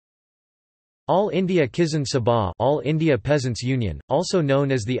All India Kisan Sabha, All India Peasants' Union, also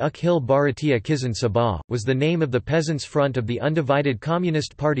known as the Akhil Bharatiya Kisan Sabha, was the name of the Peasants' Front of the Undivided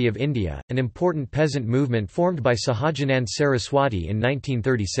Communist Party of India, an important peasant movement formed by Sahajanand Saraswati in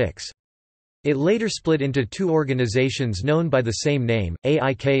 1936. It later split into two organizations known by the same name,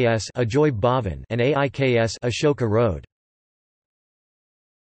 AIKS Ajoy Bhavan and AIKS Ashoka Road.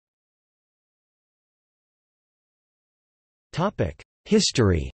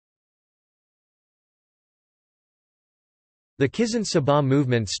 History. The Kisan Sabha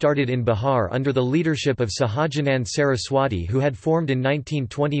movement started in Bihar under the leadership of Sahajanand Saraswati, who had formed in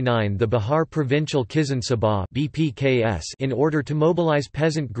 1929 the Bihar Provincial Kisan Sabha (BPKS) in order to mobilize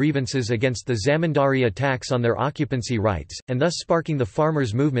peasant grievances against the zamindari attacks on their occupancy rights, and thus sparking the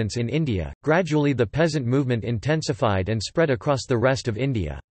farmers' movements in India. Gradually the peasant movement intensified and spread across the rest of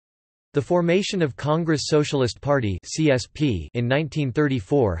India. The formation of Congress Socialist Party (CSP) in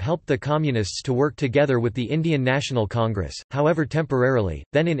 1934 helped the Communists to work together with the Indian National Congress, however temporarily.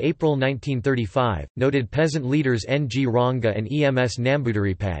 Then in April 1935, noted peasant leaders N. G. Ranga and E. M. S.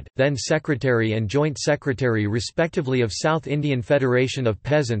 Namboodiripad, then Secretary and Joint Secretary respectively of South Indian Federation of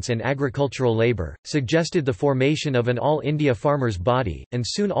Peasants and Agricultural Labour, suggested the formation of an All India Farmers' Body, and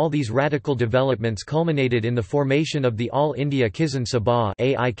soon all these radical developments culminated in the formation of the All India Kisan Sabha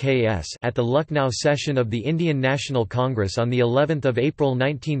 (AIKS) at the Lucknow session of the Indian National Congress on the 11th of April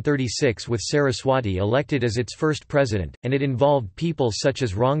 1936, with Saraswati elected as its first president, and it involved people such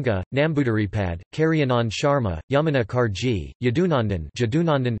as Ranga, Namboodiripad, Karyanand Sharma, Yamuna Karji,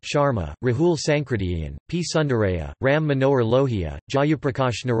 Yadunandan Sharma, Rahul Sankrityayan, P. Sundaraya, Ram Manohar Lohia,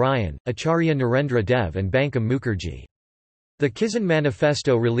 Jayaprakash Narayan, Acharya Narendra Dev and Bankim Mukherjee. The Kisan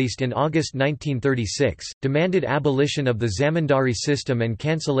Manifesto, released in August 1936, demanded abolition of the zamindari system and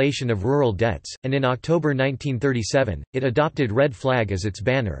cancellation of rural debts, and in October 1937, it adopted red flag as its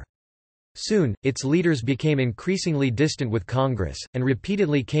banner. Soon, its leaders became increasingly distant with Congress, and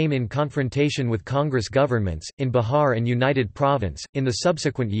repeatedly came in confrontation with Congress governments, in Bihar and United Province. In the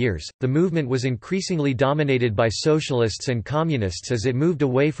subsequent years, the movement was increasingly dominated by socialists and communists as it moved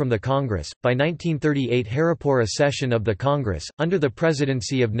away from the Congress. By 1938, Haripura session of the Congress, under the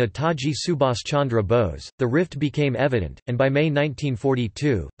presidency of Netaji Subhas Chandra Bose, the rift became evident, and by May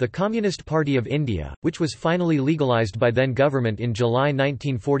 1942, the Communist Party of India, which was finally legalized by then government in July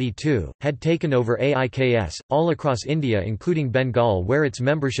 1942, had taken over AIKS, all across India including Bengal, where its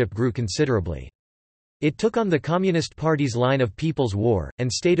membership grew considerably. It took on the Communist Party's line of People's War,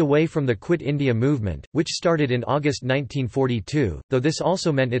 and stayed away from the Quit India movement, which started in August 1942, though this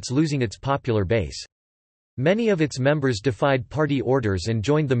also meant its losing its popular base. Many of its members defied party orders and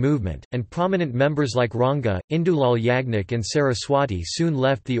joined the movement, and prominent members like Ranga, Indulal Yagnik and Saraswati soon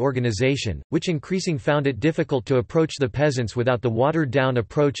left the organization, which increasing found it difficult to approach the peasants without the watered-down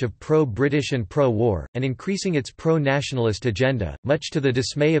approach of pro-British and pro-war, and increasing its pro-nationalist agenda, much to the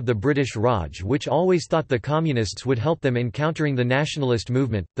dismay of the British Raj, which always thought the Communists would help them in countering the nationalist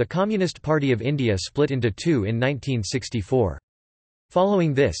movement. The Communist Party of India split into two in 1964.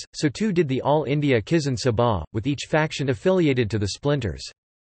 Following this, so too did the All India Kisan Sabha, with each faction affiliated to the splinters.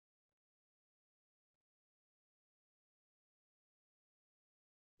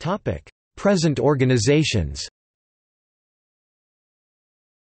 Present organizations.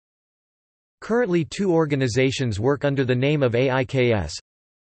 Currently two organizations work under the name of AIKS.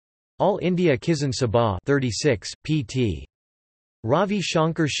 All India Kisan Sabha 36, pt. Ravi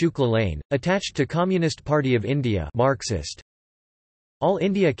Shankar Shukla Lane, attached to Communist Party of India Marxist. All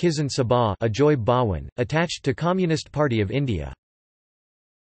India Kisan Sabha Ajoy Bhawan, attached to Communist Party of India.